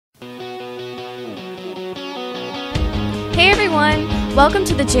everyone! Welcome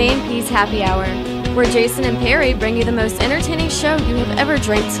to the J&P's Happy Hour, where Jason and Perry bring you the most entertaining show you have ever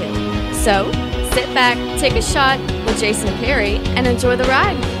drank to. So, sit back, take a shot with Jason and Perry, and enjoy the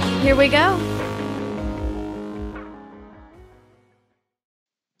ride. Here we go.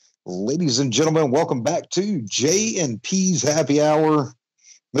 Ladies and gentlemen, welcome back to J&P's Happy Hour.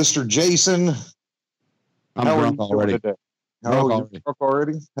 Mr. Jason, I'm drunk already. Drunk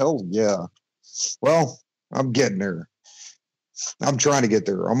already? Hell yeah. Well, I'm getting there. I'm trying to get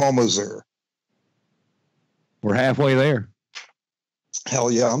there. I'm almost there. We're halfway there.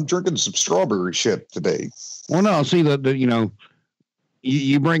 Hell yeah. I'm drinking some strawberry shit today. Well, no, see,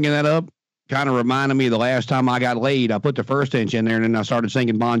 you bringing that up kind of reminded me of the last time I got laid. I put the first inch in there, and then I started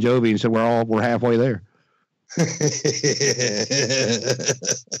singing Bon Jovi and said, we're halfway there.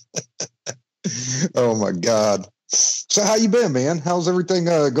 Oh my God. So how you been, man? How's everything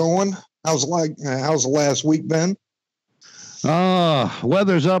going? How's the last week been?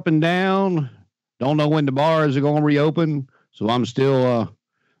 Weather's up and down. Don't know when the bars are going to reopen. So I'm still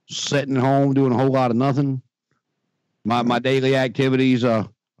sitting home doing a whole lot of nothing. My daily activities,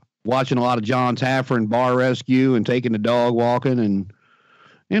 watching a lot of John Taffer and Bar Rescue and taking the dog walking and,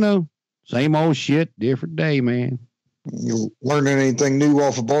 same old shit, different day, man. You learning anything new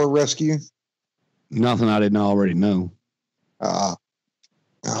off of Bar Rescue? Nothing I didn't already know.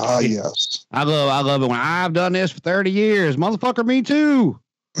 Yes. I love it when I've done this for 30 years. Motherfucker, me too.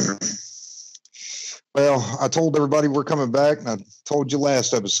 Well, I told everybody we're coming back, and I told you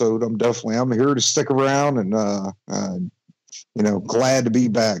last episode, I'm here to stick around and, glad to be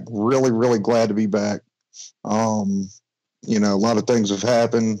back. Really, really glad to be back. A lot of things have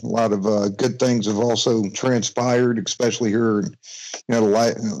happened. A lot of good things have also transpired, especially here in,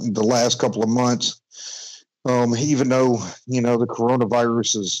 the last couple of months. Even though, the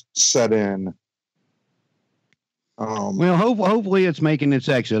coronavirus is set in. Well, hopefully it's making its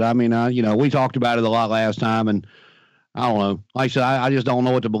exit. I mean, we talked about it a lot last time, and I don't know. Like I said, I just don't know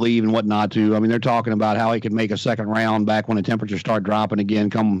what to believe and what not to. I mean, they're talking about how he could make a second round back when the temperatures start dropping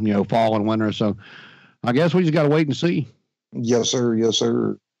again come, fall and winter. So I guess we just got to wait and see. Yes, sir. Yes,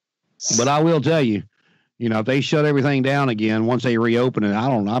 sir. But I will tell you, if they shut everything down again, once they reopen it, I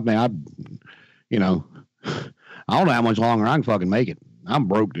don't know. I mean, I don't know how much longer I can fucking make it. I'm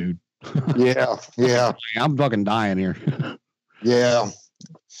broke, dude. Yeah. I'm fucking dying here. Yeah.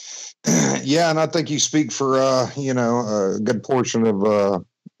 Yeah, and I think you speak for a good portion of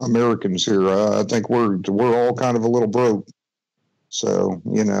Americans here. I think we're all kind of a little broke. So,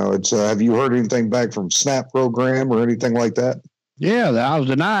 it's have you heard anything back from SNAP program or anything like that? Yeah, I was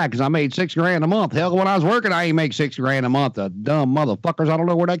denied because I made $6,000 a month. Hell, when I was working, I ain't make $6,000 a month. The dumb motherfuckers. I don't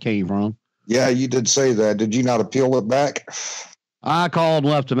know where that came from. Yeah, you did say that. Did you not appeal it back? I called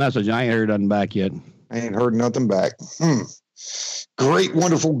and left a message. I ain't heard nothing back yet. I ain't heard nothing back. Great,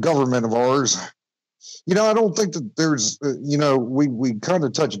 wonderful government of ours. I don't think that there's, we kind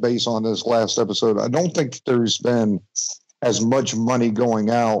of touched base on this last episode. I don't think there's been as much money going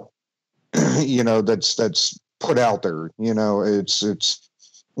out, that's put out there. It's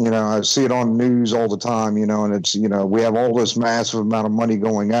I see it on news all the time, and it's, we have all this massive amount of money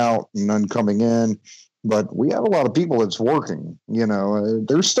going out and none coming in, but we have a lot of people that's working,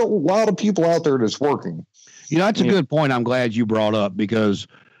 there's still a lot of people out there that's working. That's a good point. I'm glad you brought up, because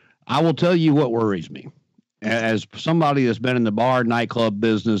I will tell you what worries me as somebody that's been in the bar nightclub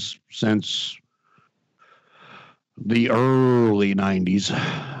business since the early 90s.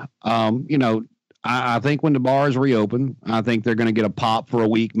 I think when the bars reopen, I think they're going to get a pop for a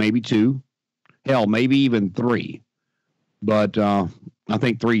week, maybe two, hell, maybe even three. But I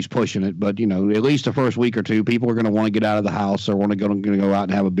think three's pushing it. But, at least the first week or two, people are going to want to get out of the house or want to go out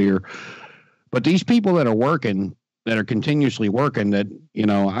and have a beer. But these people that are working, that are continuously working, that,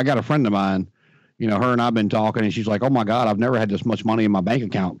 I got a friend of mine, her and I've been talking, and she's like, oh, my God, I've never had this much money in my bank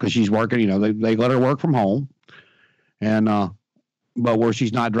account, because she's working. They let her work from home. And, but where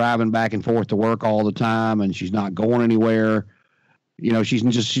she's not driving back and forth to work all the time, and she's not going anywhere,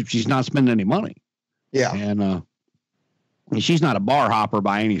 she's not spending any money. Yeah. And she's not a bar hopper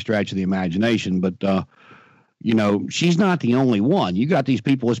by any stretch of the imagination, but she's not the only one. You got these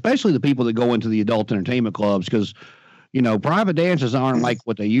people, especially the people that go into the adult entertainment clubs, because private dances aren't like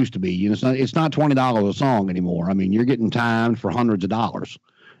what they used to be. It's not $20 a song anymore. I mean, you're getting timed for hundreds of dollars.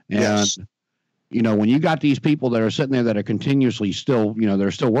 And yes. When you got these people that are sitting there that are continuously still, they're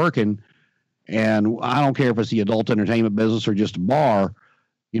still working, and I don't care if it's the adult entertainment business or just a bar,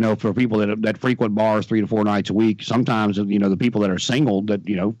 for people that frequent bars 3 to 4 nights a week, sometimes, the people that are single that,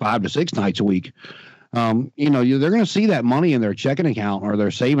 5 to 6 nights a week, they're going to see that money in their checking account or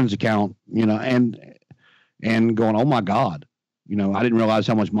their savings account, and going, oh my God, You know, I didn't realize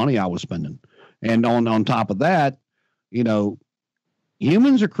how much money I was spending. And on top of that, you know,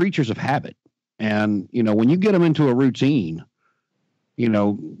 humans are creatures of habit. And, you know, when you get them into a routine, you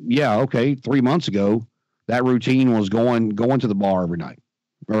know, yeah, okay, 3 months ago, that routine was going to the bar every night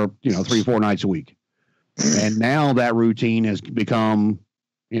or, you know, 3-4 nights a week. And now that routine has become,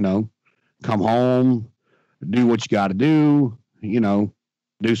 you know, come home, do what you got to do, you know,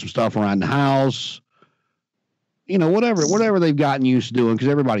 do some stuff around the house, you know, whatever they've gotten used to doing, because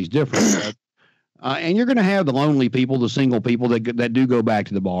everybody's different. And you're going to have the lonely people, the single people that do go back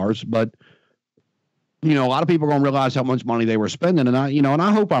to the bars. But, you know, a lot of people are going to realize how much money they were spending. And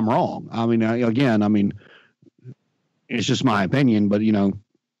I hope I'm wrong. I mean, again, it's just my opinion, but, you know,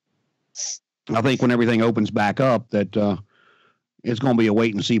 I think when everything opens back up that it's going to be a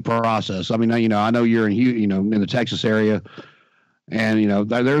wait and see process. I mean, you know, I know you're in the Texas area, and, you know,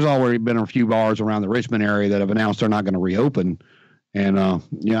 there's already been a few bars around the Richmond area that have announced they're not going to reopen. And,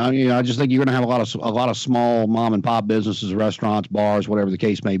 I just think you're going to have a lot of small mom and pop businesses, restaurants, bars, whatever the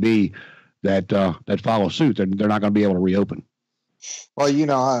case may be, that follow suit. They're not going to be able to reopen. Well, you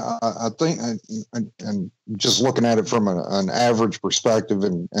know, I think, and just looking at it from an average perspective,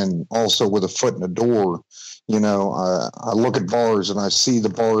 and also with a foot in the door, you know, I look at bars and I see the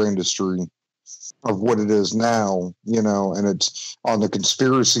bar industry of what it is now, you know, and it's on the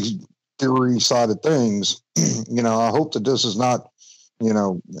conspiracy theory side of things. You know, I hope that this is not, you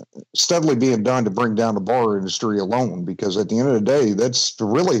know, steadily being done to bring down the bar industry alone, because at the end of the day, that's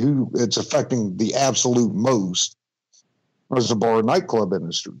really who it's affecting the absolute most. As the bar and nightclub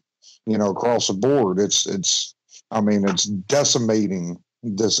industry, you know, across the board, it's decimating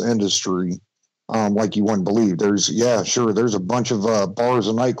this industry like you wouldn't believe. There's a bunch of bars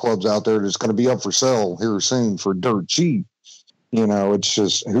and nightclubs out there that's going to be up for sale here soon for dirt cheap. You know, it's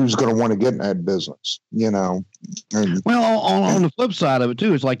just who's going to want to get in that business, you know. And, well, on the flip side of it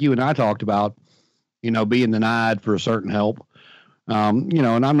too, it's like you and I talked about, you know, being denied for a certain help. You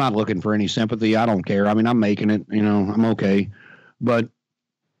know, and I'm not looking for any sympathy. I don't care. I mean, I'm making it, you know, I'm okay. But,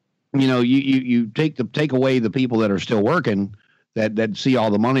 you know, you take away the people that are still working that see all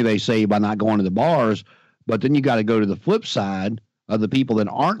the money they save by not going to the bars. But then you got to go to the flip side of the people that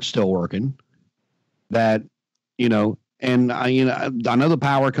aren't still working that, you know, and I know the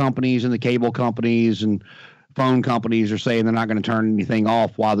power companies and the cable companies and phone companies are saying they're not going to turn anything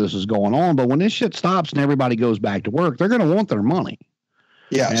off while this is going on. But when this shit stops and everybody goes back to work, they're going to want their money.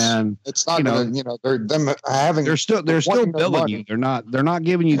 Yes. And it's not going to, you know, they're still billing you. They're not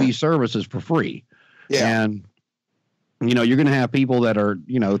giving you these services for free. Yeah. And, you know, you're going to have people that are,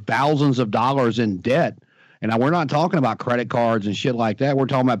 you know, thousands of dollars in debt. And we're not talking about credit cards and shit like that. We're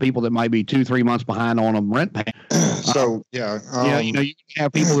talking about people that might be 2-3 months behind on a rent payment. So, yeah. You know, you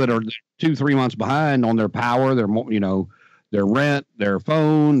have people that are 2-3 months behind on their power, their rent, their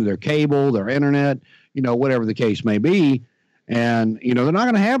phone, their cable, their internet, you know, whatever the case may be. And, you know, they're not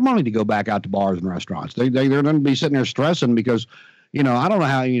going to have money to go back out to bars and restaurants. They're going to be sitting there stressing because, you know, I don't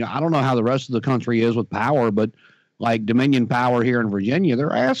know how the rest of the country is with power, but like Dominion Power here in Virginia,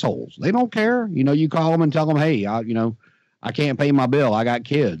 they're assholes. They don't care. You know, you call them and tell them, hey, I can't pay my bill. I got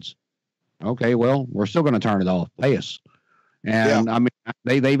kids. Okay, well, we're still going to turn it off. Pay us. And yeah. I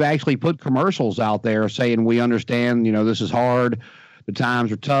mean, they've actually put commercials out there saying, we understand, you know, this is hard. The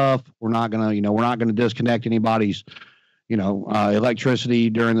times are tough. We're not going to disconnect anybody's, you know,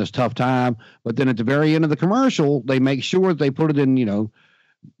 electricity during this tough time. But then at the very end of the commercial, they make sure that they put it in, you know,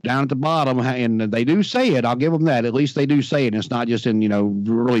 down at the bottom, and they do say it. I'll give them that. At least they do say it. And it's not just in, you know,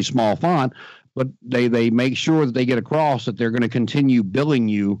 really small font, but they make sure that they get across that they're going to continue billing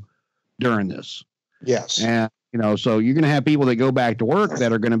you during this. Yes. And, you know, so you're going to have people that go back to work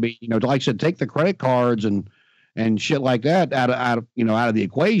that are going to be, you know, like I said, take the credit cards and shit like that out of the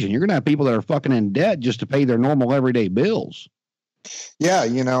equation. You're going to have people that are fucking in debt just to pay their normal everyday bills. Yeah.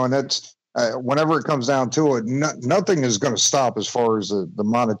 You know, and that's, whenever it comes down to it, nothing is going to stop as far as the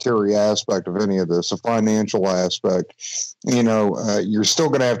monetary aspect of any of this, the financial aspect. You know, you're still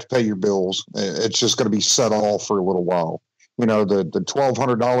going to have to pay your bills. It's just going to be set off for a little while. You know, the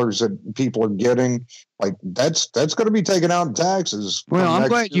 $1,200 that people are getting, like that's going to be taken out in taxes. Well, I'm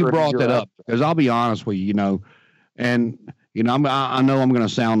glad you brought that up, because I'll be honest with you, you know, and, you know, I know I'm going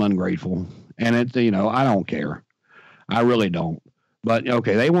to sound ungrateful, and it, you know, I don't care. I really don't. But,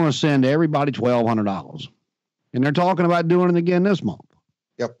 okay, they want to send everybody $1,200, and they're talking about doing it again this month.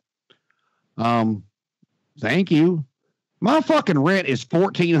 Yep. Thank you. My fucking rent is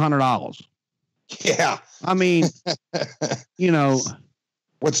 $1,400. Yeah. I mean, you know.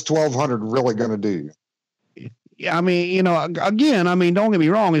 What's $1,200 really going to do? I mean, you know, again, I mean, don't get me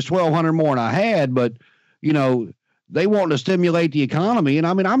wrong, it's $1,200 more than I had, but, you know, they want to stimulate the economy. And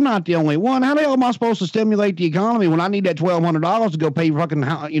I mean, I'm not the only one. How the hell am I supposed to stimulate the economy when I need that $1,200 to go pay fucking,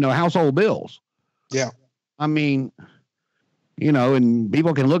 household bills? Yeah. I mean, and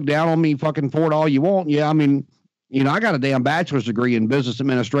people can look down on me fucking for it all you want. Yeah. I mean, I got a damn bachelor's degree in business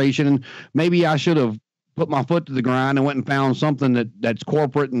administration, and maybe I should have put my foot to the grind and went and found something that's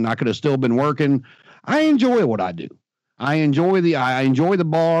corporate and I could have still been working. I enjoy what I do. I enjoy the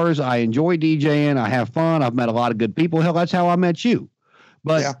bars. I enjoy DJing. I have fun. I've met a lot of good people. Hell, that's how I met you.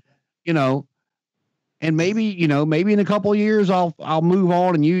 But, and maybe in a couple of years I'll move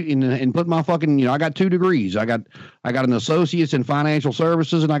on and put my fucking, I got 2 degrees. I got an associate's in financial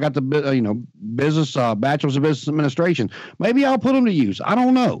services, and I got the, business, bachelor's of business administration. Maybe I'll put them to use. I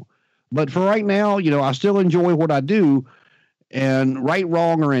don't know. But for right now, I still enjoy what I do, and right,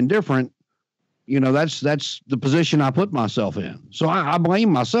 wrong, or indifferent, that's the position I put myself in. So I blame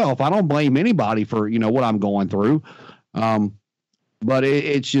myself. I don't blame anybody for, what I'm going through. But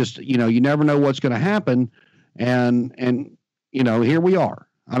it's just, you never know what's going to happen. And, here we are.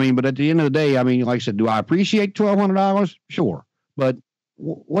 I mean, but at the end of the day, I mean, like I said, do I appreciate $1,200? Sure. But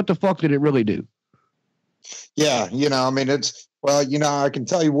what the fuck did it really do? Yeah. I mean, I can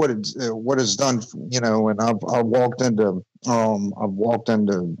tell you what it's done, and I've walked into,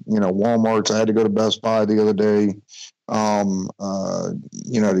 Walmart's. I had to go to Best Buy the other day,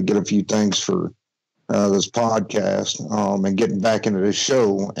 to get a few things for this podcast, and getting back into this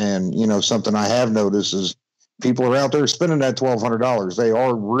show. And, something I have noticed is people are out there spending that $1,200. They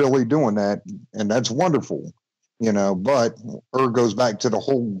are really doing that. And that's wonderful, but it goes back to the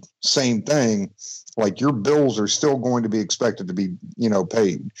whole same thing. Like, your bills are still going to be expected to be,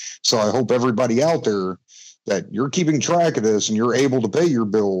 paid. So I hope everybody out there that you're keeping track of this and you're able to pay your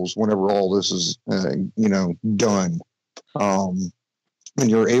bills whenever all this is, done. And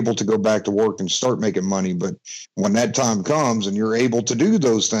you're able to go back to work and start making money. But when that time comes and you're able to do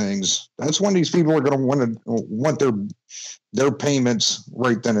those things, that's when these people are going to want their payments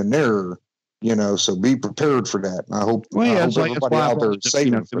right then and there. So be prepared for that. And I hope, everybody out there is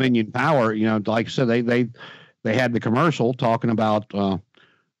saving. Dominion Power, like I said, they had the commercial talking about, that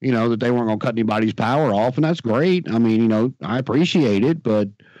they weren't going to cut anybody's power off, and that's great. I mean, I appreciate it, but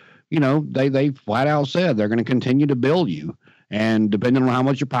they flat out said they're going to continue to bill you, and depending on how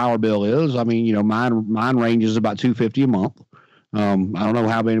much your power bill is, I mean, mine ranges about $250 a month. I don't know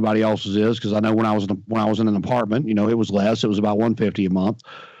how anybody else's is, because I know when I was in an apartment, it was less. It was about $150 a month.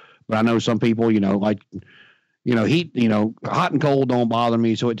 But I know some people, heat, hot and cold don't bother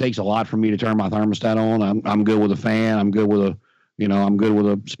me. So it takes a lot for me to turn my thermostat on. I'm good with a fan. I'm good with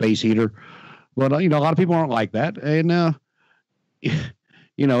a space heater. But, a lot of people aren't like that. And,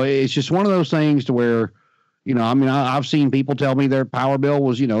 it's just one of those things to where, I've seen people tell me their power bill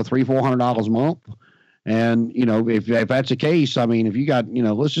was, $300-400 a month. And, if that's the case, I mean, if you got,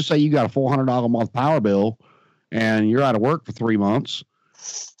 let's just say you got a $400 a month power bill and you're out of work for 3 months,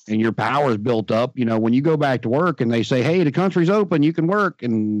 and your power is built up, when you go back to work and they say, hey, the country's open, you can work.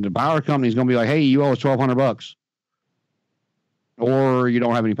 And the power company's going to be like, hey, you owe us $1,200 or you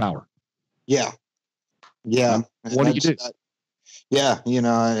don't have any power. Yeah. Yeah. What do you do? Yeah.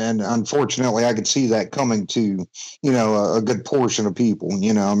 And unfortunately I could see that coming to, a good portion of people,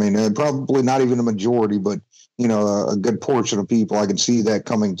 probably not even a majority, but, a good portion of people. I can see that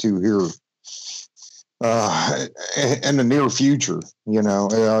coming to here. In the near future,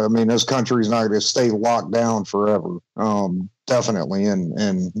 this country's not going to stay locked down forever. Definitely. And,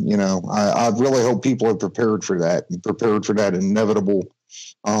 I really hope people are prepared for that inevitable,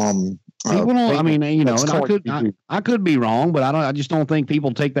 people don't, I mean, and I could be wrong, but I just don't think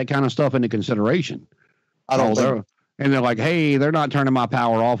people take that kind of stuff into consideration. I don't think. And they're like, hey, they're not turning my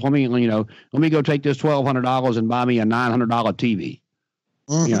power off. Let me go take this $1,200 and buy me a $900 TV.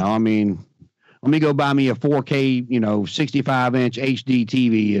 Mm-hmm. Let me go buy me a 4K, 65-inch HD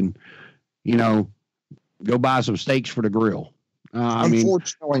TV and, go buy some steaks for the grill.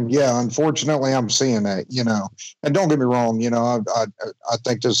 Unfortunately, I'm seeing that, and don't get me wrong, I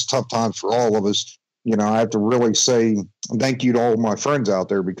think this is tough times for all of us. I have to really say thank you to all my friends out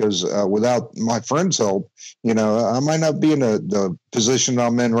there, because without my friends' help, I might not be in the position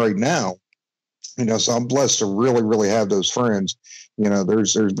I'm in right now. So I'm blessed to really, really have those friends.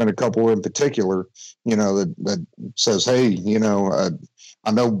 There's been a couple in particular, that says, hey,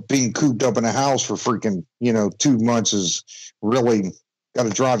 I know being cooped up in a house for freaking, 2 months is really got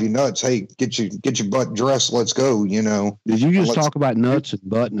to drive you nuts. Hey, get your butt dressed. Let's go. Did you just talk about nuts and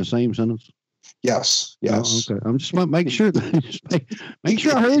butt in the same sentence? Yes. Oh, okay. I'm just making sure make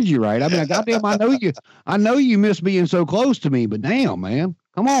sure I heard you right. I mean, goddamn, I know you miss being so close to me, but damn, man,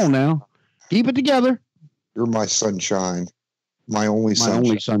 come on now, keep it together. You're my sunshine, my only My sunshine.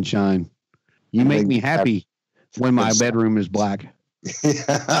 only sunshine. You make me happy when my bedroom is black.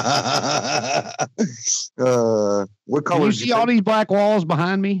 What color? Can you see all these black walls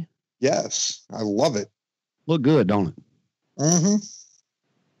behind me? Yes, I love it. Look good, don't it? Mm-hmm.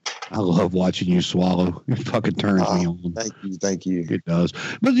 I love watching you swallow. It fucking turns me on. Thank you. It does.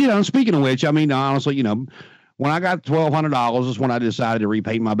 But, you know, speaking of which, I mean, honestly, you know, when I got $1,200 is when I decided to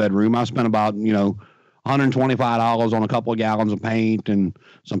repaint my bedroom. I spent about, you know, $125 on a couple of gallons of paint and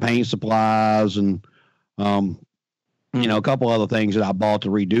some paint supplies and, you know, a couple other things that I bought to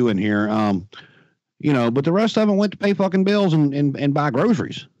redo in here. You know, but the rest of them went to pay fucking bills and buy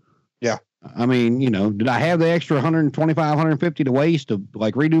groceries. Yeah. I mean, you know, did I have the extra 125, 150 to waste to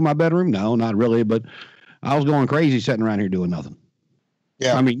like redo my bedroom? No, not really. But I was going crazy sitting around here doing nothing.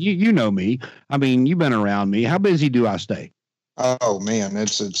 Yeah. I mean, you know me. I mean, you've been around me. How busy do I stay? Oh man,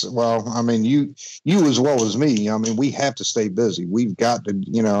 it's well, I mean, you as well as me. I mean, we have to stay busy. We've got to,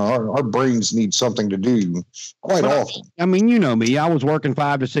 you know, our brains need something to do quite often. I mean, you know me. I was working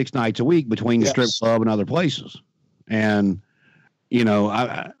 5 to 6 nights a week between the strip club and other places. And, you know,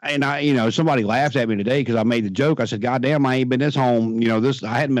 I you know, somebody laughed at me today because I made the joke. I said, God damn, I ain't been this home. You know,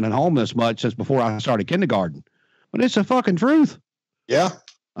 I hadn't been at home this much since before I started kindergarten. But it's the fucking truth. Yeah.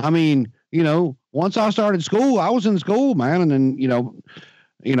 I mean, you know, once I started school, I was in school, man. And then, you know,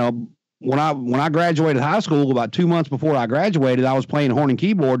 when I graduated high school, about 2 months before I graduated, I was playing horn and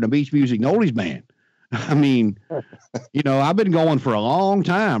keyboard in a Beach Music Oldies band. I mean, you know, I've been going for a long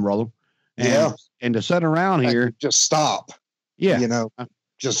time, brother. And to sit around here, just stop. Yeah. You know,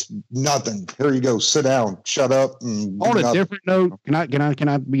 just nothing. Here you go. Sit down, shut up. And on a different note, can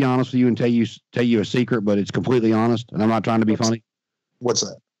I be honest with you and tell you a secret, but it's completely honest, and I'm not trying to be funny. What's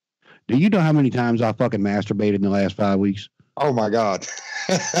that? Do you know how many times I fucking masturbated in the last 5 weeks? Oh my God.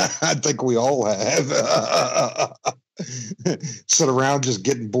 I think we all have. Sit around just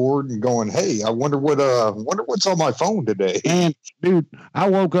getting bored and going, hey, I wonder what's on my phone today. And dude, I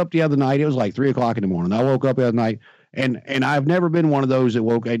woke up the other night. It was like 3 o'clock in the morning. I woke up the other night and I've never been one of those that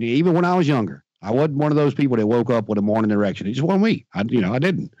woke, even when I was younger, I wasn't one of those people that woke up with a morning erection. It just wasn't me. I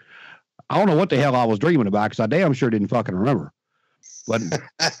didn't. I don't know what the hell I was dreaming about because I damn sure didn't fucking remember. But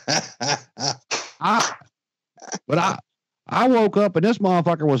I woke up and this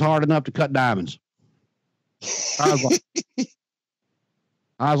motherfucker was hard enough to cut diamonds. I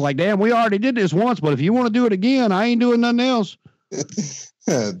was like, damn, we already did this once, but if you want to do it again, I ain't doing nothing else.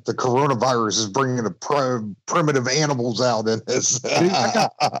 The coronavirus is bringing the primitive animals out in this. Dude,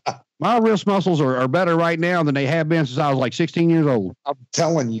 my wrist muscles are better right now than they have been since I was like 16 years old. I'm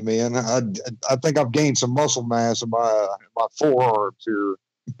telling you, man. I think I've gained some muscle mass in my forearms here.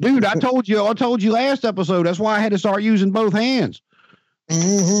 Dude, I told you last episode. That's why I had to start using both hands.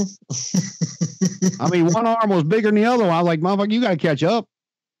 Mm-hmm. I mean, one arm was bigger than the other one. I was like, motherfucker, you got to catch up.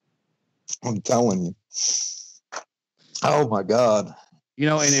 I'm telling you. Oh my God. You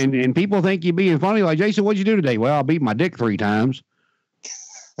know, and people think you're being funny. Like, Jason, what'd you do today? Well, I beat my dick 3 times.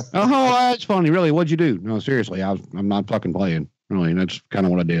 Oh, that's funny. Really? What'd you do? No, seriously, I'm not fucking playing. Really, that's kind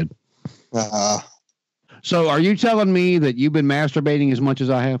of what I did. So are you telling me that you've been masturbating as much as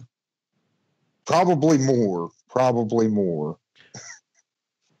I have? Probably more.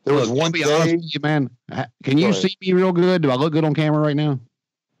 There was one day, honest with you, man. Can you see me real good? Do I look good on camera right now?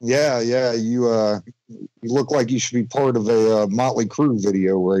 Yeah. You look like you should be part of a Motley Crue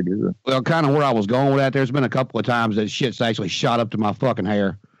video right here. Well, kind of where I was going with that. There's been a couple of times that shit's actually shot up to my fucking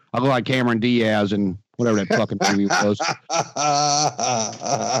hair. I look like Cameron Diaz and whatever that fucking movie was.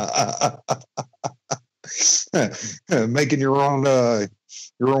 Making your own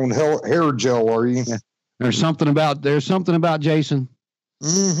hair gel, are you? Yeah. There's something about Jason.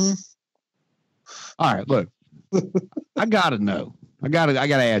 Mm-hmm. All right, look. I gotta know. I gotta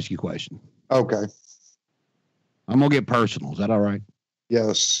ask you a question. Okay. I'm gonna get personal. Is that all right?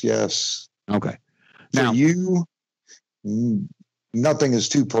 Yes. Okay. For now you, nothing is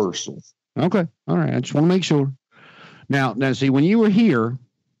too personal. Okay. All right. I just want to make sure. Now, see, when you were here,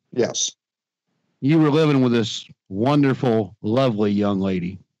 yes, you were living with this wonderful, lovely young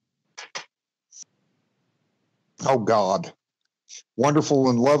lady. Oh God. Wonderful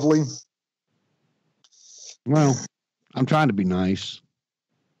and lovely. Well, I'm trying to be nice.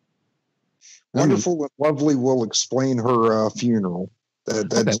 Wonderful and lovely will explain her funeral.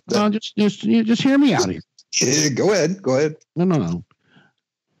 Just hear me out here. Yeah, go ahead. No.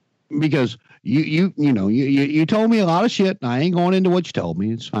 Because you told me a lot of shit. And I ain't going into what you told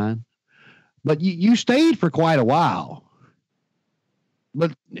me. It's fine. But you stayed for quite a while.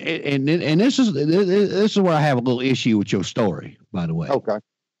 But and this is where I have a little issue with your story, by the way. Okay.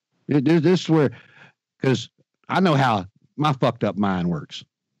 This is where, because I know how my fucked up mind works.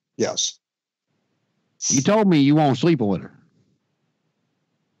 Yes. You told me you won't sleep with her.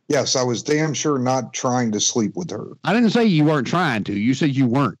 Yes, I was damn sure not trying to sleep with her. I didn't say you weren't trying to. You said you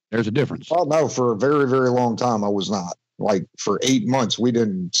weren't. There's a difference. Oh, no, for a very, very long time, I was not. Like for 8 months, we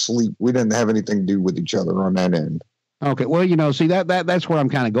didn't sleep. We didn't have anything to do with each other on that end. Okay. Well, see that's where I'm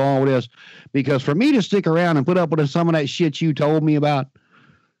kind of going with this, because for me to stick around and put up with some of that shit you told me about,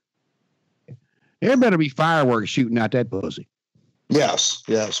 there better be fireworks shooting out that pussy. Yes,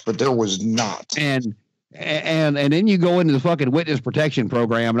 but there was not. And then you go into the fucking witness protection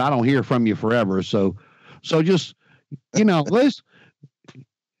program, and I don't hear from you forever. So just let's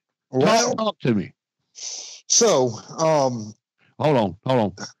talk to me. So, hold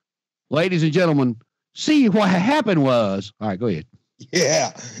on, ladies and gentlemen. See, what happened was, all right, go ahead.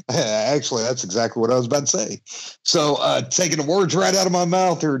 Yeah, actually, that's exactly what I was about to say. So, taking the words right out of my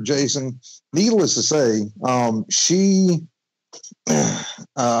mouth here, Jason, needless to say, I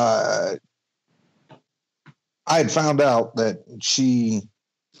had found out that she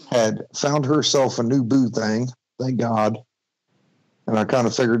had found herself a new boo thing, thank God. And I kind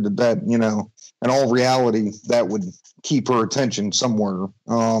of figured that, in all reality, that would keep her attention somewhere.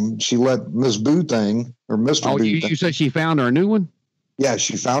 She let Miss Boo thing, or Mr. Oh, Boo you said she found her a new one? Yeah,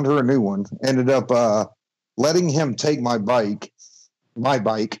 she found her a new one. Ended up letting him take my bike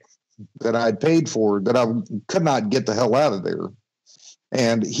that I'd paid for, that I could not get the hell out of there.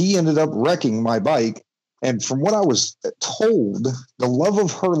 And he ended up wrecking my bike. And from what I was told, the love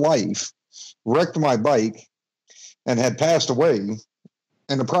of her life wrecked my bike and had passed away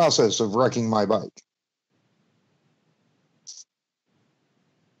in the process of wrecking my bike.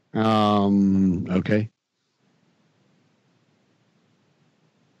 Okay.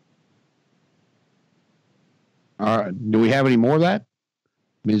 All right. Do we have any more of that?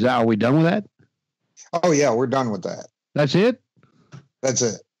 Are we done with that? Oh, yeah, we're done with that. That's it? That's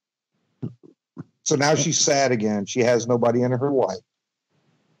it. So now she's sad again. She has nobody in her life.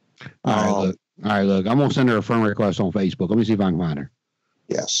 All right, look. I'm going to send her a friend request on Facebook. Let me see if I can find her.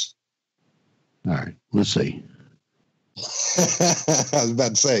 Yes. All right. Let's see. I was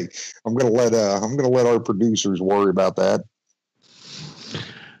about to say, I'm going to let our producers worry about that.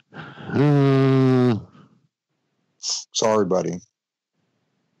 Sorry, buddy.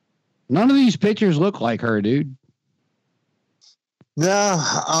 None of these pictures look like her, dude. Yeah,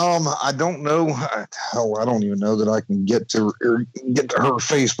 I don't know. Hell, I don't even know that I can get to her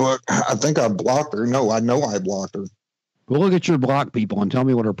Facebook. I think I blocked her. No, I know I blocked her. Go look at your block people and tell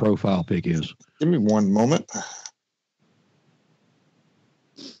me what her profile pic is. Give me one moment.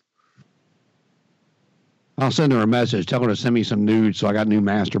 I'll send her a message. Tell her to send me some nudes so I got new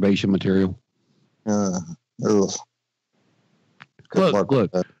masturbation material. Look.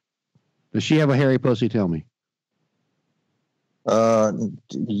 Does she have a hairy pussy? Tell me.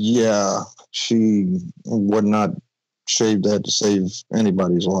 Yeah, she would not shave that to save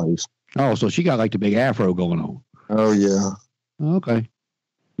anybody's life. Oh, so she got like the big afro going on. Oh, yeah. Okay.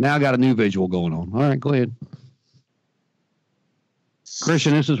 Now I got a new visual going on. All right, go ahead.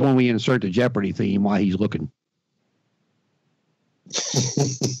 Christian, this is when we insert the Jeopardy theme while he's looking.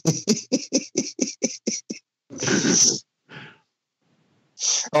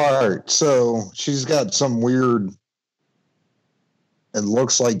 All right, so she's got some weird, it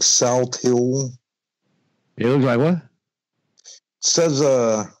looks like South Hill. It looks like what? It says,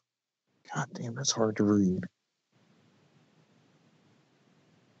 God damn, that's hard to read.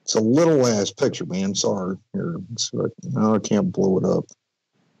 It's a little ass picture, man. Sorry. Here, no, I can't blow it up.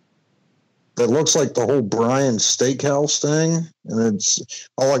 That looks like the whole Brian Steakhouse thing. And it's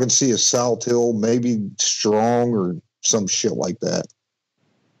all I can see is South Hill, maybe Strong or some shit like that.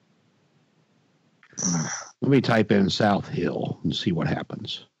 Let me type in South Hill and see what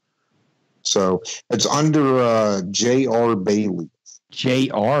happens. So it's under J.R. Bailey.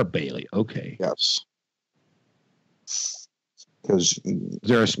 J.R. Bailey. Okay. Yes. Because is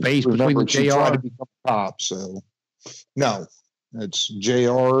there a space between the JR? Tried to become a cop, so no, it's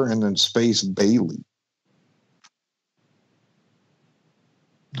JR and then space Bailey.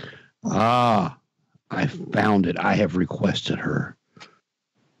 Ah, I found it. I have requested her.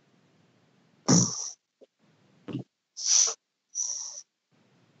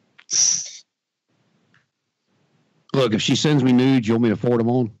 Look, if she sends me nudes, you want me to forward them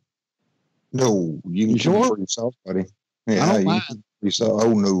on? No, you can sure? for yourself, buddy. Yeah, I don't mind.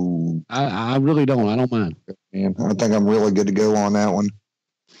 Oh no, I really don't. I don't mind. Man, I think I'm really good to go on that one.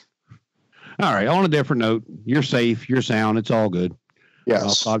 All right. On a different note, you're safe. You're sound. It's all good. Yes. I'll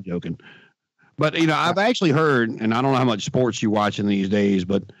stop joking. But I've actually heard, and I don't know how much sports you're watching these days,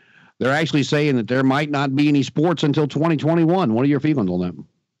 but They're actually saying that there might not be any sports until 2021. What are your feelings on that?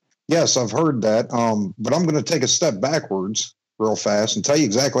 Yes, I've heard that. But I'm going to take a step backwards real fast and tell you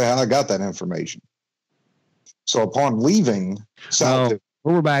exactly how I got that information. So upon leaving South,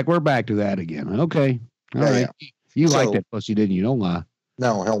 we're back to that again. Okay, all right. Yeah. You liked that pussy, didn't you? Don't lie.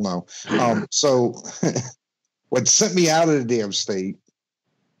 No, hell no. So what sent me out of the damn state?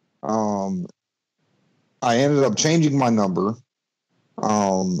 I ended up changing my number.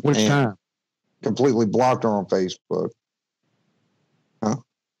 Which time? Completely blocked her on Facebook. Huh?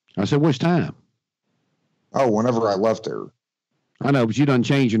 I said, which time? Oh, whenever I left there. I know, but you done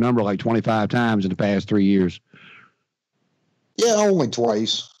changed your number like 25 times in the past 3 years. Yeah, only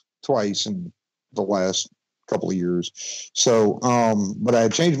twice in the last couple of years. So, but I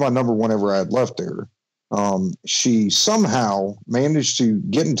had changed my number whenever I had left there. She somehow managed to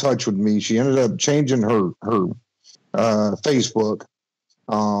get in touch with me. She ended up changing her Facebook,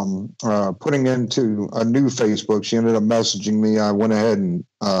 putting into a new Facebook. She ended up messaging me. I went ahead and,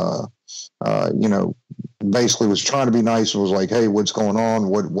 basically was trying to be nice and was like, hey, what's going on?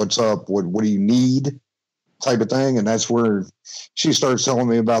 What's up? What do you need? Type of thing. And that's where she starts telling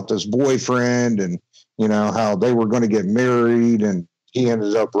me about this boyfriend and, how they were going to get married, and he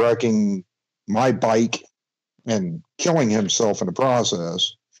ended up wrecking my bike and killing himself in the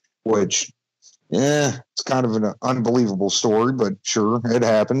process, which, it's kind of an unbelievable story, but sure, it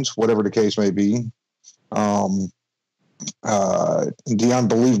happens, whatever the case may be. The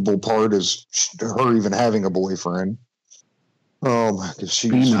unbelievable part is her even having a boyfriend. Because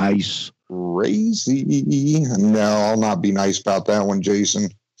she's be nice. Crazy. No, I'll not be nice about that one,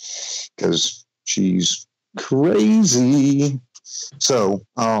 Jason, because she's crazy. So,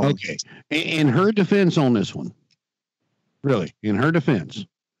 okay. In her defense on this one, really, in her defense,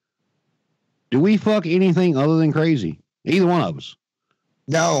 do we fuck anything other than crazy? Either one of us?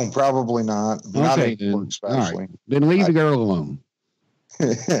 No, probably not. Okay, not then, all right. Then leave the girl alone.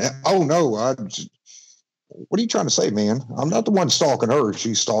 Oh, no. What are you trying to say, man? I'm not the one stalking her.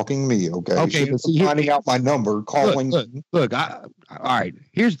 She's stalking me, okay? Okay, she's finding out my number, calling. Look, all right.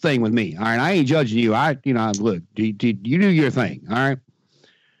 Here's the thing with me. All right, I ain't judging you. Look, you do your thing, all right?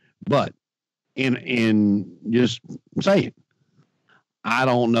 But in just say it. I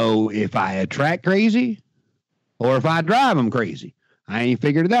don't know if I attract crazy or if I drive them crazy. I ain't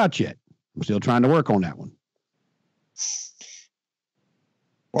figured it out yet. I'm still trying to work on that one.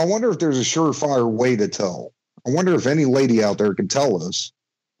 Well, I wonder if there's a surefire way to tell. I wonder if any lady out there can tell us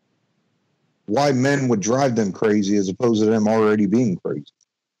why men would drive them crazy as opposed to them already being crazy.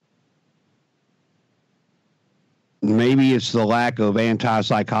 Maybe it's the lack of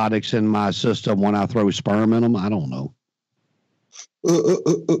antipsychotics in my system when I throw sperm in them. I don't know.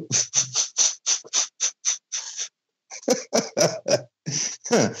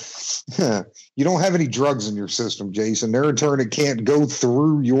 You don't have any drugs in your system, Jason. Their attorney can't go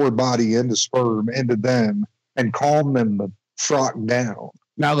through your body into sperm, into them, and calm them the fuck down.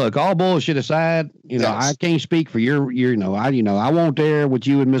 Now, look, all bullshit aside, yes. I can't speak for I won't dare with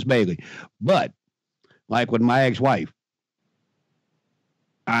you and Miss Bailey. But, like with my ex-wife,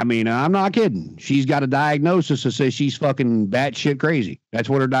 I mean, I'm not kidding. She's got a diagnosis that says she's fucking batshit crazy. That's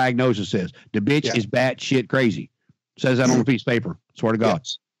what her diagnosis says. The bitch is batshit crazy. Says that on a piece of paper. Swear to God.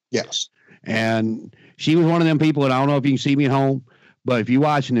 Yes. And she was one of them people, and I don't know if you can see me at home, but if you're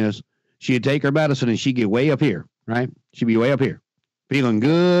watching this, she'd take her medicine and she'd get way up here, right? She'd be way up here. Feeling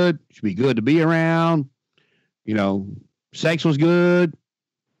good. She'd be good to be around. Sex was good.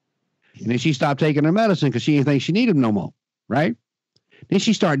 And then she stopped taking her medicine because she didn't think she needed them no more, right? Then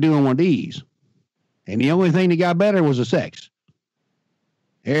she started doing one of these. And the only thing that got better was the sex.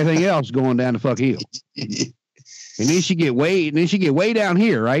 Everything else going down the fuck hill. And then she get way down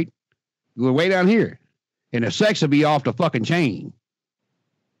here, right? Go way down here. And the sex would be off the fucking chain.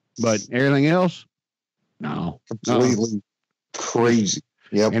 But everything else? No. Completely crazy.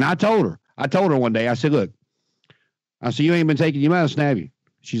 Yep. And I told her one day, I said, look, you ain't been taking your medicine, have you?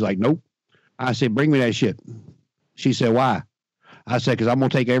 She's like, nope. I said, bring me that shit. She said, why? I said, because I'm going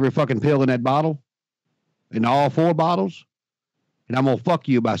to take every fucking pill in that bottle, in all 4 bottles, and I'm going to fuck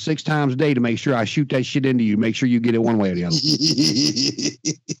you about 6 times a day to make sure I shoot that shit into you, make sure you get it one way or the other.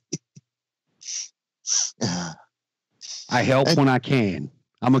 I help when I can.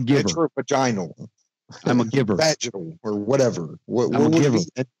 I'm a giver. Intravaginal. I'm a giver. Vaginal or whatever. What I'm a giver.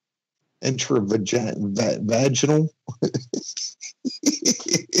 Intravaginal?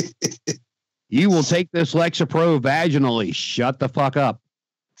 You will take this Lexapro vaginally. Shut the fuck up.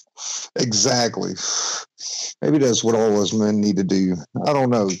 Exactly. Maybe that's what all us men need to do. I don't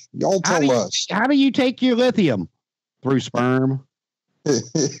know. Y'all tell us. How do you take your lithium? Through sperm.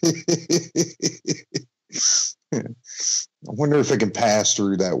 wonder if it can pass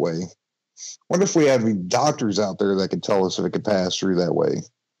through that way. Wonder if we have any doctors out there that can tell us if it can pass through that way.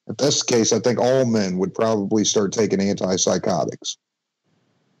 If that's the case, I think all men would probably start taking antipsychotics.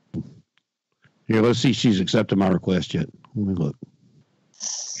 Here, let's see if she's accepted my request yet. Let me look.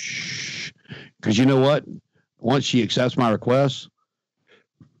 Because you know what? Once she accepts my request,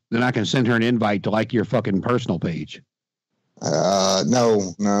 then I can send her an invite to like your fucking personal page.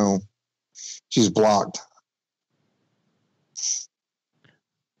 No. She's blocked.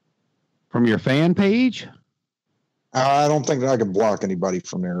 From your fan page? I don't think I can block anybody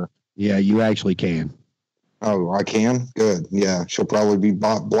from there. Yeah, you actually can. Oh, I can? Good. Yeah, she'll probably be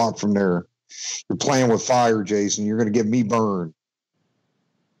blocked from there. You're playing with fire, Jason. You're going to get me burned.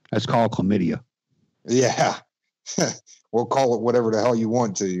 That's called chlamydia. Yeah. We'll call it whatever the hell you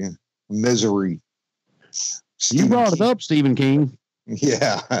want to. Misery. You brought it up, Stephen King.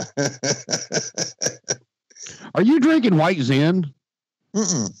 Yeah. Are you drinking White Zen?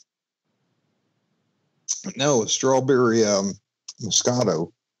 Mm-mm. No, it's strawberry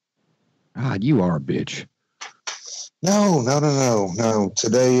Moscato. God, you are a bitch. No.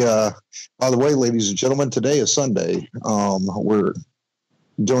 Today, by the way, ladies and gentlemen, today is Sunday. We're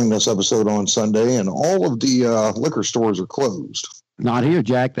doing this episode on Sunday, and all of the liquor stores are closed. Not here,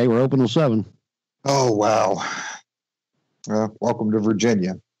 Jack. They were open till 7. Oh, wow. Welcome to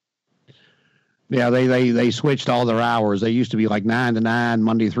Virginia. Yeah, they switched all their hours. They used to be like 9 to 9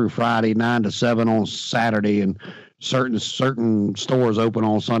 Monday through Friday, 9 to 7 on Saturday, and certain stores open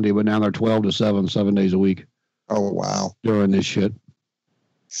on Sunday, but now they're 12 to 7 days a week. Oh, wow. During this shit.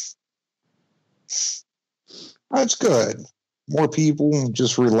 That's good. More people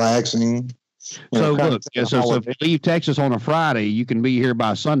just relaxing. So look, so if you leave Texas on a Friday, you can be here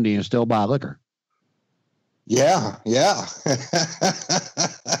by Sunday and still buy liquor. Yeah.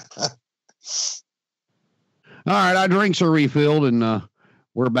 All right, our drinks are refilled, and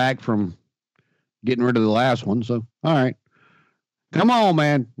we're back from getting rid of the last one. So, all right. Come on,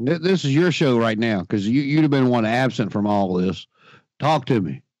 man. This is your show right now, because you'd have been one absent from all of this. Talk to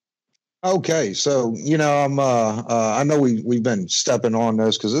me. Okay, so I know we've been stepping on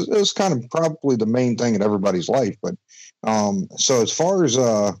this because it's kind of probably the main thing in everybody's life. But so as far as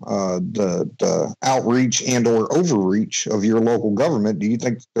the outreach and or overreach of your local government, do you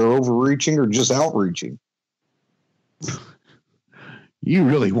think they're overreaching or just outreaching? You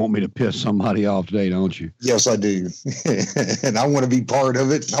really want me to piss somebody off today, don't you? Yes, I do. And I want to be part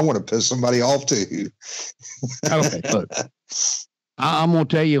of it. I want to piss somebody off too. Okay, look. I'm going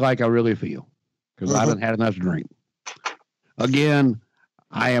to tell you like I really feel, because I haven't had enough to drink. Again,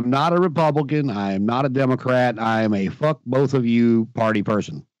 I am not a Republican. I am not a Democrat. I am a fuck both of you party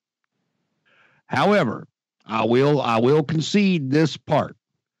person. However, I will concede this part.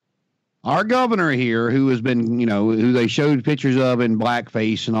 Our governor here, who has been, who they showed pictures of in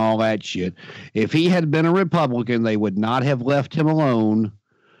blackface and all that shit, if he had been a Republican, they would not have left him alone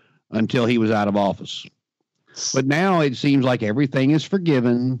until he was out of office. But now it seems like everything is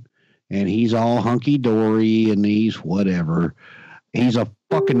forgiven and he's all hunky dory and he's whatever. He's a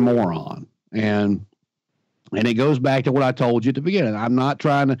fucking moron. And it goes back to what I told you at the beginning. I'm not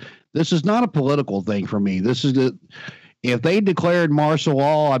trying to, this is not a political thing for me. This is if they declared martial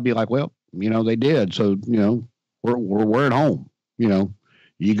law, I'd be like, well, they did. So, we're at home. You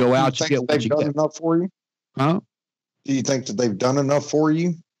go out, you get what you get. They've done enough for you? Huh? Do you think that they've done enough for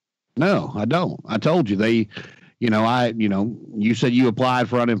you? No, I don't. I told you you said you applied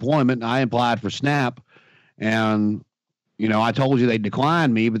for unemployment. I applied for SNAP, and, I told you they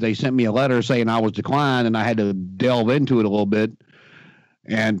declined me, but they sent me a letter saying I was declined, and I had to delve into it a little bit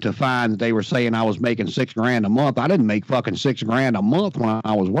and to find that they were saying I was making $6,000 a month. I didn't make fucking $6,000 a month when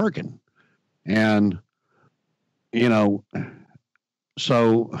I was working. And,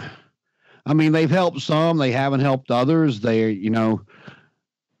 so, I mean, they've helped some, they haven't helped others.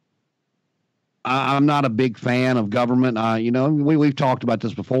 I'm not a big fan of government. We've talked about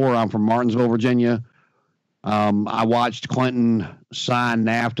this before. I'm from Martinsville, Virginia. I watched Clinton sign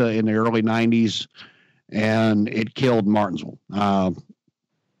NAFTA in the early 90s, and it killed Martinsville.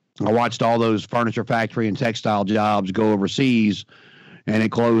 I watched all those furniture factory and textile jobs go overseas, and it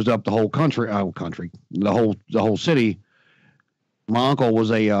closed up the whole the whole city. My uncle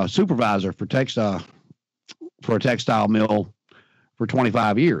was a supervisor for a textile mill for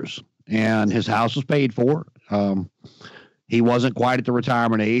 25 years. And his house was paid for. He wasn't quite at the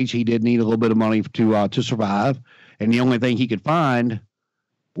retirement age. He did need a little bit of money to survive. And the only thing he could find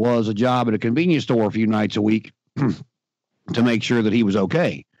was a job at a convenience store a few nights a week to make sure that he was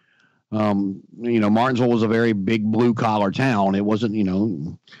okay. Martinsville was a very big blue collar town. It wasn't, it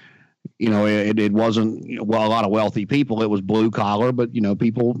wasn't a lot of wealthy people. It was blue collar, but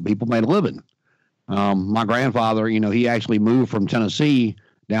people made a living. My grandfather, he actually moved from Tennessee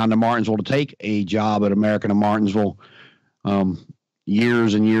down to Martinsville to take a job at American of Martinsville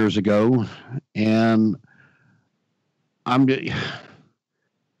years and years ago, and I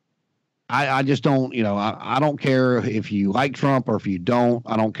just don't, I don't care if you like Trump or if you don't.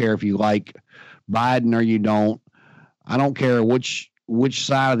 I don't care if you like Biden or you don't. I don't care which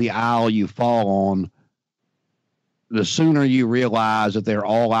side of the aisle you fall on. The sooner you realize that they're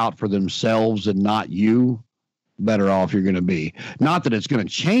all out for themselves and not you, better off you're going to be. Not that it's going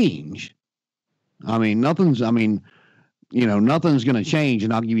to change. Nothing's going to change.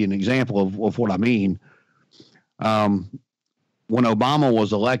 And I'll give you an example of what I mean. When Obama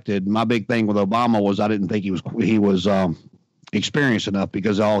was elected, my big thing with Obama was I didn't think he was experienced enough,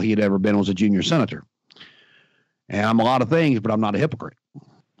 because all he had ever been was a junior senator. And I'm a lot of things, but I'm not a hypocrite.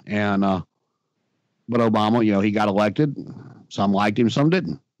 And but Obama, he got elected. Some liked him, some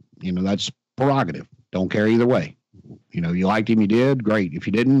didn't. That's prerogative. Don't care either way. You liked him, you did, great. If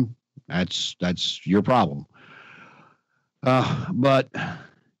you didn't, that's your problem. But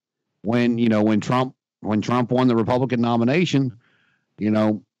when Trump won the Republican nomination,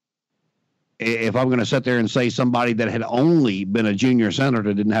 if I'm going to sit there and say somebody that had only been a junior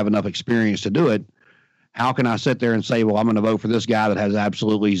senator didn't have enough experience to do it, how can I sit there and say, well, I'm going to vote for this guy that has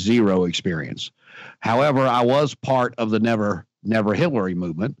absolutely zero experience? However, I was part of the Never Hillary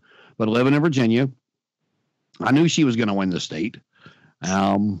movement, but living in Virginia, I knew she was going to win the state.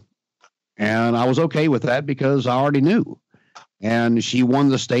 And I was okay with that because I already knew. And she won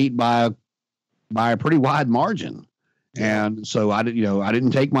the state by a pretty wide margin. And so I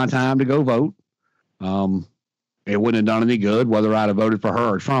didn't take my time to go vote. It wouldn't have done any good whether I'd have voted for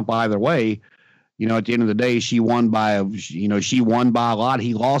her or Trump. Either way, at the end of the day, she won by a lot.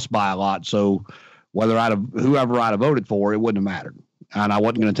 He lost by a lot. So whoever I'd have voted for, it wouldn't have mattered. And I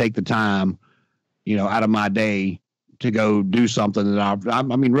wasn't going to take the time, out of my day to go do something that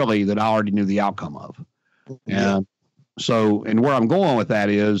that I already knew the outcome of. Yeah. And so, and where I'm going with that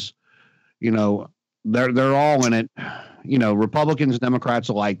is, they're all in it. Republicans, Democrats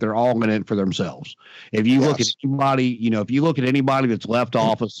alike, they're all in it for themselves. If you look at anybody, that's left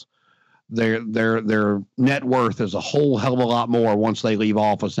office, their net worth is a whole hell of a lot more once they leave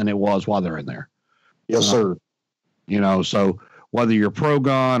office than it was while they're in there. Yes, sir. So whether you're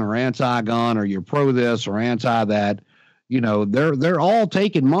pro-gun or anti-gun, or you're pro this or anti that, they're all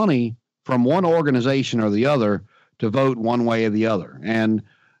taking money from one organization or the other to vote one way or the other. And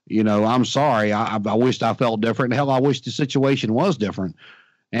I'm sorry. I wished I felt different. Hell, I wish the situation was different.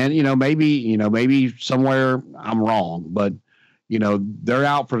 And maybe somewhere I'm wrong, but they're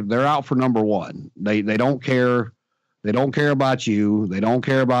out for number one. They don't care. They don't care about you. They don't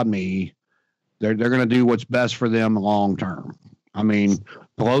care about me. They're going to do what's best for them long term.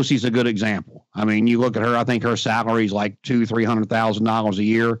 Pelosi's a good example. You look at her. I think her salary is like $200,000-$300,000 a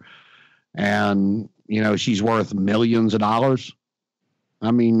year, and she's worth millions of dollars.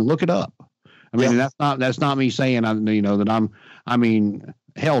 Look it up. That's not me saying that I'm.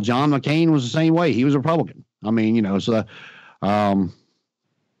 Hell, John McCain was the same way. He was a Republican. Mitch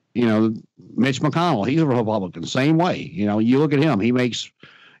McConnell, he's a Republican, same way. You look at him. He makes,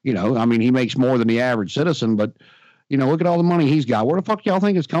 he makes more than the average citizen. But look at all the money he's got. Where the fuck y'all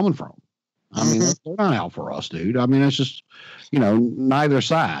think it's coming from? They're not out for us, dude. It's just, neither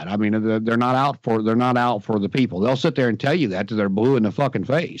side. They're not out for the people. They'll sit there and tell you that till they're blue in the fucking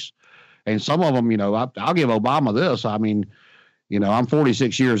face. And some of them, I'll give Obama this. I'm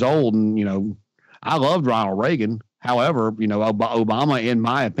 46 years old, and I loved Ronald Reagan. However, Obama, in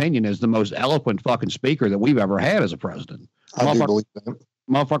my opinion, is the most eloquent fucking speaker that we've ever had as a president. I do believe that.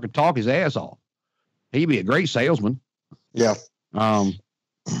 Motherfucker talk his ass off. He'd be a great salesman. Yeah. And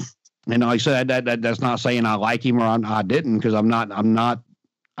like I said, that's not saying I like him or I didn't, because I'm not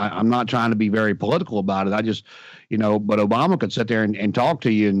trying to be very political about it. I just, but Obama could sit there and talk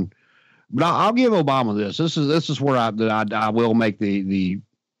to you. But I'll give Obama this. This is where I will make the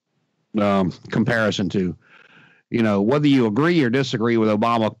comparison to, whether you agree or disagree with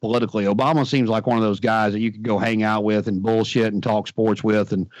Obama politically. Obama seems like one of those guys that you could go hang out with and bullshit and talk sports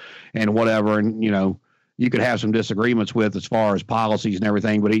with and whatever. And, you could have some disagreements with as far as policies and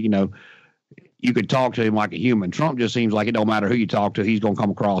everything, but you could talk to him like a human. Trump just seems like it don't matter who you talk to, he's going to come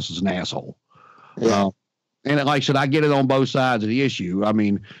across as an asshole. Yeah. And like I said, I get it on both sides of the issue.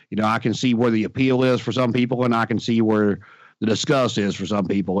 I can see where the appeal is for some people, and I can see where the disgust is for some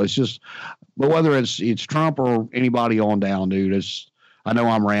people. It's just, but whether it's Trump or anybody on down, dude, I know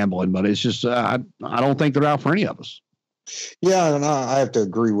I'm rambling, but it's just I don't think they're out for any of us. Yeah, and I have to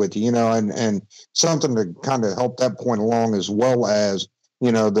agree with you. And something to kind of help that point along, as well as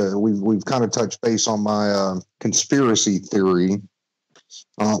we've kind of touched base on my conspiracy theory.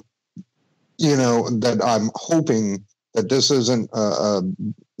 That I'm hoping that this isn't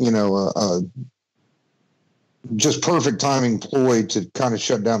just perfect timing ploy to kind of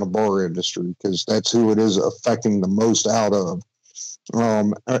shut down the bar industry, because that's who it is affecting the most out of.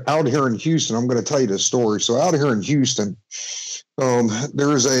 Out here in Houston, I'm going to tell you this story. So out here in Houston,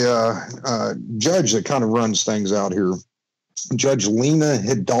 there's a judge that kind of runs things out here, Judge Lena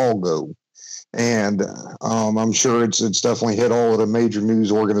Hidalgo. And I'm sure it's definitely hit all of the major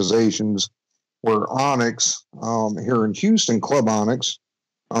news organizations, where Onyx here in Houston, Club Onyx,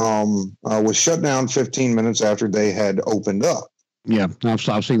 was shut down 15 minutes after they had opened up. Yeah,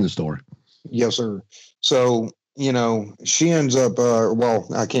 I've seen the story. Yes, sir. So, she ends up,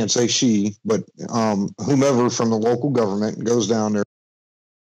 I can't say she, but whomever from the local government goes down there.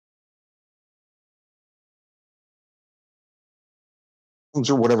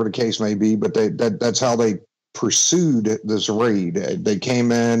 Or whatever the case may be, but that's how they pursued this raid. They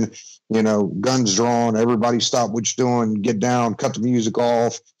came in, guns drawn, everybody stop what you're doing, get down, cut the music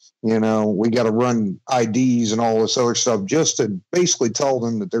off. We got to run IDs and all this other stuff, just to basically tell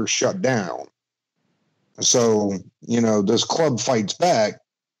them that they're shut down. So, this club fights back,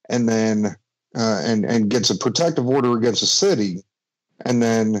 and then and gets a protective order against the city. And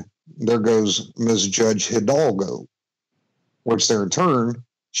then there goes Ms. Judge Hidalgo, which in turn,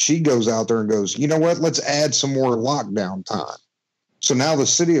 she goes out there and goes, you know what, let's add some more lockdown time. So now the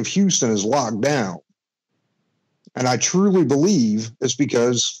city of Houston is locked down. And I truly believe it's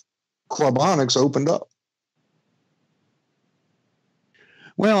because Club Onyx opened up.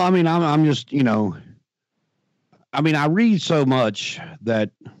 Well, I mean, I'm just, I read so much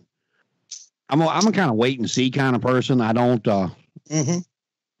that I'm a kind of wait and see kind of person. I don't, I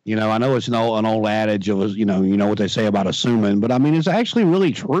know it's an old adage of, what they say about assuming, but I mean, it's actually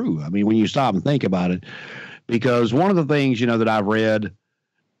really true. I mean, when you stop and think about it, because one of the things, that I've read,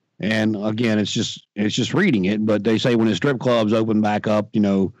 and again, it's just reading it, but they say when the strip clubs open back up,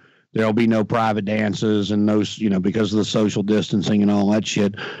 there'll be no private dances and no, because of the social distancing and all that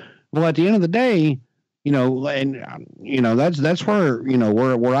shit. Well, at the end of the day, that's where,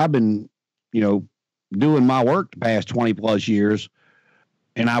 where I've been, doing my work the past 20 plus years.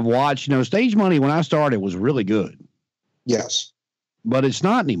 And I've watched, Stage Money when I started was really good. Yes. But it's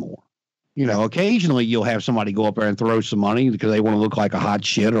not anymore. Occasionally you'll have somebody go up there and throw some money because they want to look like a hot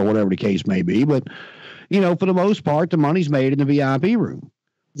shit or whatever the case may be. But, for the most part, the money's made in the VIP room.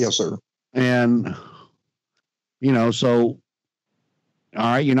 Yes, sir. And, so,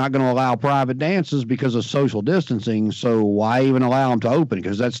 all right, you're not going to allow private dances because of social distancing. So why even allow them to open?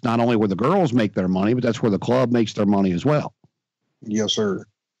 Because that's not only where the girls make their money, but that's where the club makes their money as well. Yes, sir.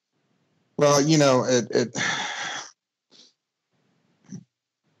 Well,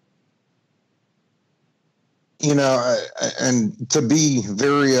 and to be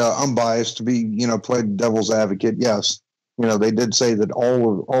very unbiased, to be, play devil's advocate. Yes. They did say that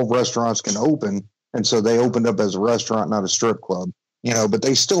all restaurants can open. And so they opened up as a restaurant, not a strip club, but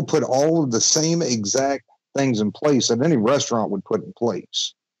they still put all of the same exact things in place that any restaurant would put in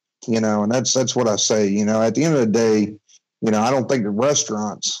place, and that's what I say. At the end of the day, I don't think the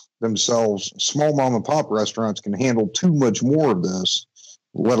restaurants themselves, small mom and pop restaurants, can handle too much more of this,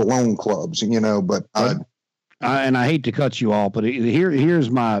 let alone clubs, but and I hate to cut you off, but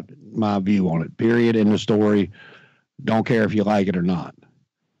here's my view on it, period, in the story. Don't care if you like it or not.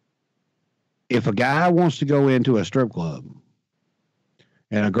 If a guy wants to go into a strip club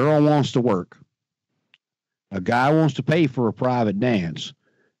and a girl wants to work, a guy wants to pay for a private dance,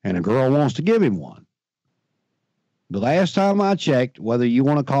 and a girl wants to give him one, the last time I checked, whether you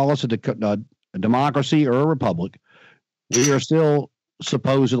want to call us a democracy or a republic, we are still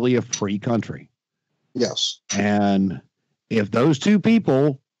supposedly a free country. Yes. And if those two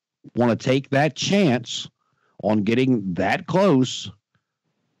people want to take that chance on getting that close,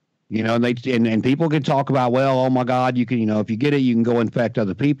 and people can talk about, well, oh my God, you can, if you get it, you can go infect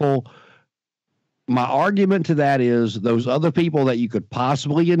other people. My argument to that is those other people that you could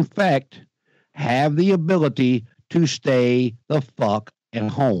possibly infect have the ability to stay the fuck at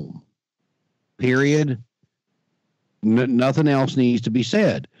home. Period. Nothing else needs to be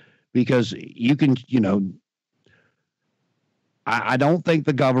said, because you can, I don't think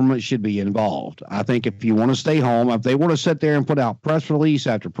the government should be involved. I think if you want to stay home, if they want to sit there and put out press release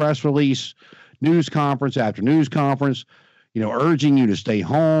after press release, news conference after news conference, urging you to stay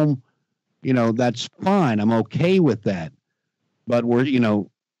home, that's fine. I'm okay with that. but we're,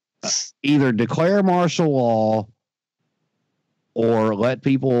 either declare martial law or let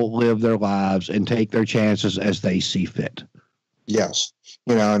people live their lives and take their chances as they see fit. Yes.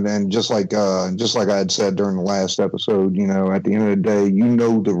 And just like I had said during the last episode, at the end of the day,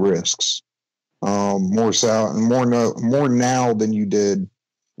 the risks more now than you did,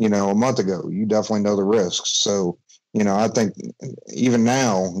 a month ago. You definitely know the risks. So, I think even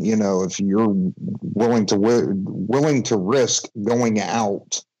now, if you're willing to risk going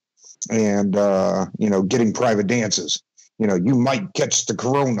out and, getting private dances, you might catch the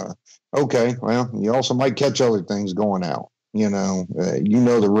corona. Okay. Well, you also might catch other things going out.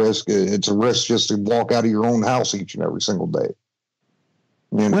 The risk. It's a risk just to walk out of your own house each and every single day.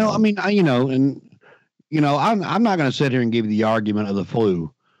 Well, I mean, I'm not going to sit here and give you the argument of the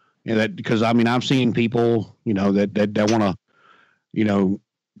flu, because I've seen people, that want to,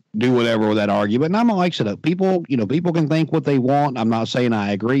 do whatever with that argument. And I'm not like that. People can think what they want. I'm not saying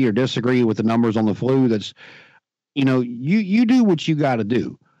I agree or disagree with the numbers on the flu. That's, you do what you got to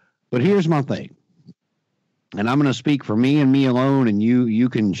do. But here's my thing. And I'm going to speak for me and me alone, and you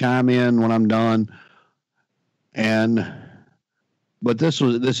can chime in when I'm done. But this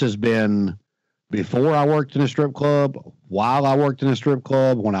has been before I worked in a strip club, while I worked in a strip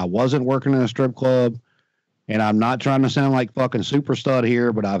club, when I wasn't working in a strip club. And I'm not trying to sound like fucking super stud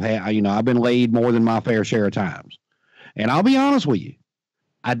here, but I've been laid more than my fair share of times. And I'll be honest with you,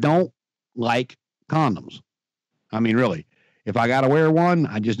 I don't like condoms. I mean, really, if I got to wear one,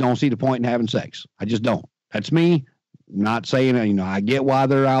 I just don't see the point in having sex. I just don't. That's me. Not saying, I get why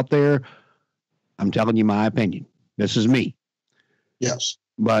they're out there. I'm telling you my opinion. This is me. Yes.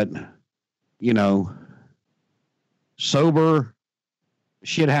 But, sober,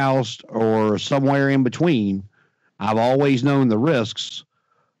 shithoused, or somewhere in between, I've always known the risks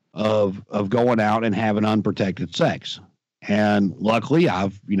of going out and having unprotected sex. And luckily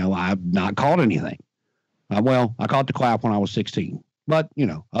I've not caught anything. I caught the clap when I was 16, but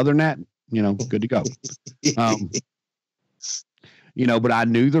other than that, good to go. But I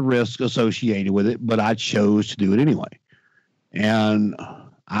knew the risks associated with it, but I chose to do it anyway. And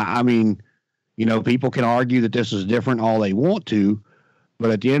I mean, people can argue that this is different all they want to, but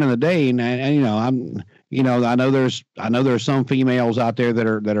at the end of the day, and I know there's some females out there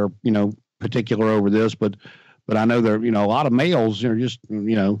that are particular over this, but I know there, a lot of males are just,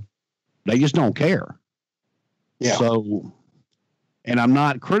 they just don't care. Yeah. So, and I'm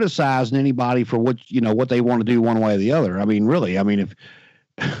not criticizing anybody for what they want to do one way or the other. I mean, really, if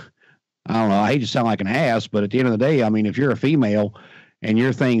I don't know, I hate to sound like an ass, but at the end of the day, if you're a female and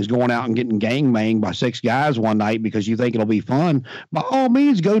your thing's going out and getting gangbanged by 6 guys one night because you think it'll be fun, by all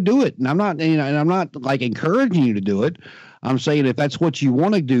means, go do it. And I'm not like encouraging you to do it. I'm saying if that's what you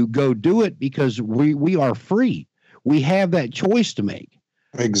want to do, go do it, because we are free. We have that choice to make.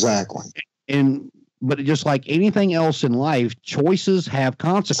 Exactly. But just like anything else in life, choices have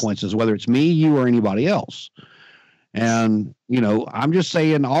consequences, whether it's me, you, or anybody else. And, I'm just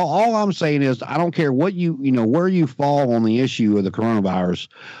saying, all I'm saying is, I don't care what where you fall on the issue of the coronavirus.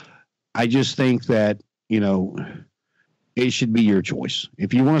 I just think that, it should be your choice.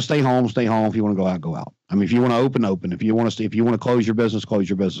 If you want to stay home, stay home. If you want to go out, go out. If you want to open. If you want to close your business, close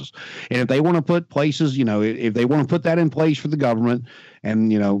your business. And if they want to put places, if they want to put that in place for the government,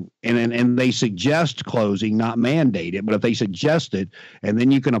 and and they suggest closing, not mandate it, but if they suggest it, and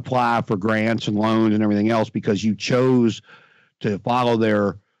then you can apply for grants and loans and everything else because you chose to follow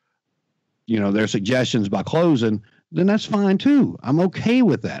their suggestions by closing, then that's fine too. I'm okay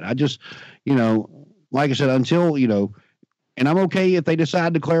with that. I just, like I said, until, and I'm okay if they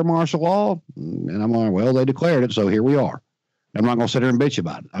decide to declare martial law, and I'm like, well, they declared it, so here we are. I'm not going to sit here and bitch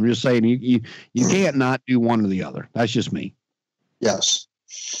about it. I'm just saying you can't not do one or the other. That's just me. Yes.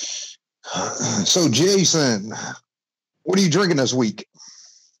 So, Jason, what are you drinking this week?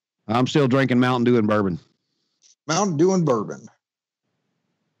 I'm still drinking Mountain Dew and bourbon. Mountain Dew and bourbon.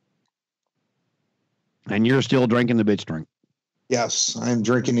 And you're still drinking the bitch drink. Yes, I'm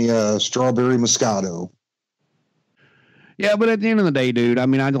drinking the strawberry Moscato. Yeah, but at the end of the day, dude, I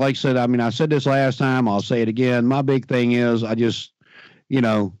said this last time, I'll say it again. My big thing is I just,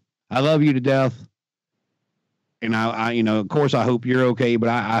 I love you to death. And I of course, I hope you're okay, but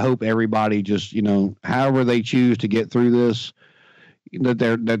I hope everybody just, however they choose to get through this,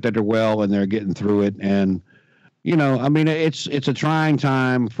 that they're well and they're getting through it. And, it's a trying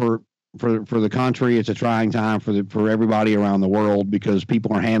time for the country. It's a trying time for everybody around the world, because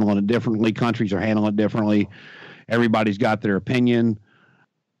people are handling it differently. Countries are handling it differently. Everybody's got their opinion.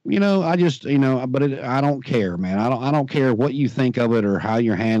 I just, but I don't care, man. I don't care what you think of it or how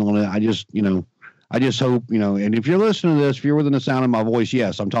you're handling it. I just, I just hope, and if you're listening to this, if you're within the sound of my voice,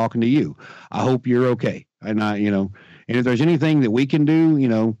 yes, I'm talking to you. I hope you're okay. And and if there's anything that we can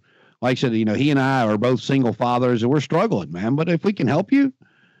do, like I said, he and I are both single fathers and we're struggling, man. But if we can help you,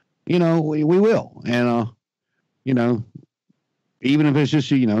 we will. And, even if it's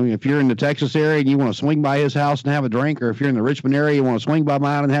just, if you're in the Texas area and you want to swing by his house and have a drink, or if you're in the Richmond area, you want to swing by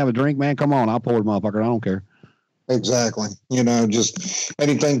mine and have a drink, man, come on, I'll pour the motherfucker. I don't care. Exactly. Just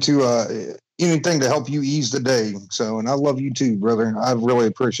anything to help you ease the day. So, and I love you too, brother. I really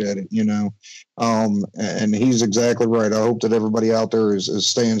appreciate it, and he's exactly right. I hope that everybody out there is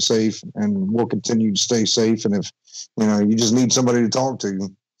staying safe and will continue to stay safe. And if, you just need somebody to talk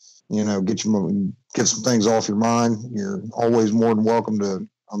to, get some things off your mind, you're always more than welcome to,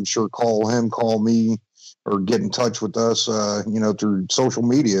 I'm sure, call him, call me, or get in touch with us, through social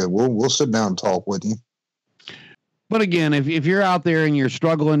media. We'll sit down and talk with you. But again, if you're out there and you're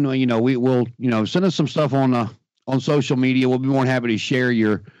struggling, we will, send us some stuff on social media. We'll be more than happy to share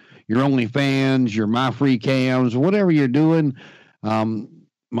your OnlyFans, your My Free Cams, whatever you're doing. My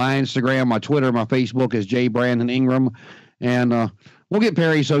Instagram, my Twitter, my Facebook is J Brandon Ingram, and we'll get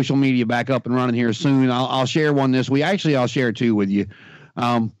Perry's social media back up and running here soon. I'll share one this week. Actually, I'll share two with you.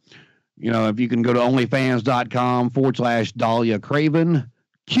 If you can go to onlyfans.com/Dahlia Craven,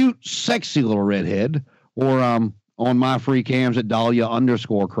 cute, sexy little redhead, or on My Free Cams at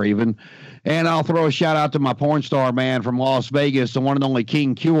Dahlia_Craven. And I'll throw a shout out to my porn star man from Las Vegas, the one and only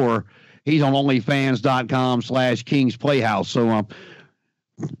King Cure. He's on onlyfans.com/King's Playhouse. So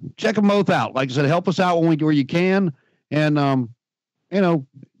check them both out. Like I said, help us out where you can. And, I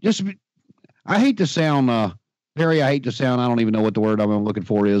hate to sound, Perry, I don't even know what the word I'm looking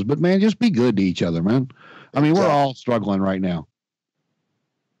for is, but man, just be good to each other, man. I mean, we're all struggling right now.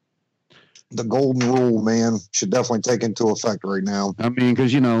 The golden rule, man, should definitely take into effect right now. I mean,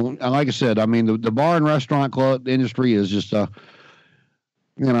 because, like I said, I mean, the bar and restaurant club industry is just,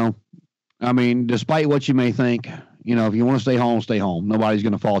 despite what you may think, if you want to stay home, stay home. Nobody's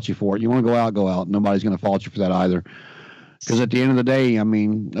going to fault you for it. You want to go out. Nobody's going to fault you for that either. Because at the end of the day, I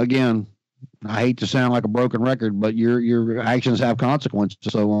mean, again, I hate to sound like a broken record, but your actions have consequences.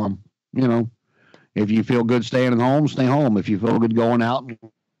 So, if you feel good staying at home, stay home. If you feel good going out,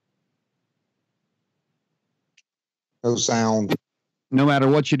 no sound. No matter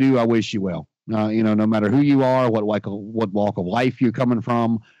what you do, I wish you well. No matter who you are, what walk of life you're coming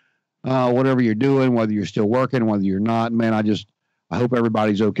from, whatever you're doing, whether you're still working, whether you're not, man, I hope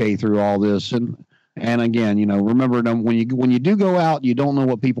everybody's okay through all this. And again, remember when you do go out, you don't know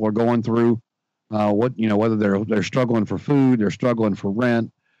what people are going through, whether they're struggling for food, they're struggling for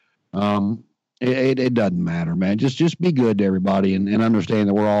rent. It doesn't matter, man. Just be good to everybody and understand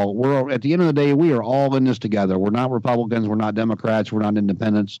that we're all at the end of the day, we are all in this together. We're not Republicans. We're not Democrats. We're not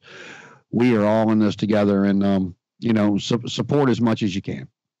independents. We are all in this together, and, support as much as you can.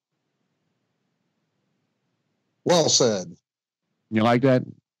 Well said. You like that?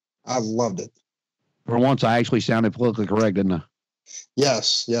 I loved it. For once, I actually sounded politically correct, didn't I?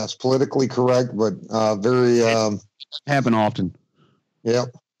 Yes, politically correct, but very happen often. Yep.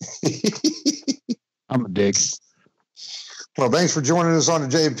 I'm a dick. Well, thanks for joining us on the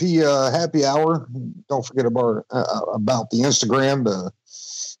JP Happy Hour. Don't forget about the Instagram, the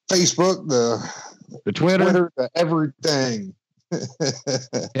Facebook, the Twitter, the everything.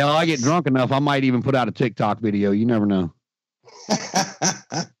 Hell, I get drunk enough, I might even put out a TikTok video. You never know.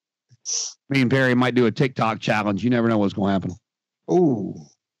 Me and Perry might do a TikTok challenge. You never know what's going to happen. Ooh.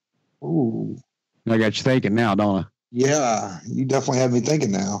 I got you thinking now, don't I? Yeah, you definitely have me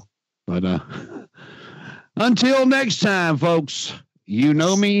thinking now. But until next time, folks, you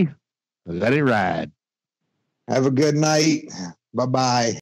know me. Let it ride. Have a good night. Bye-bye.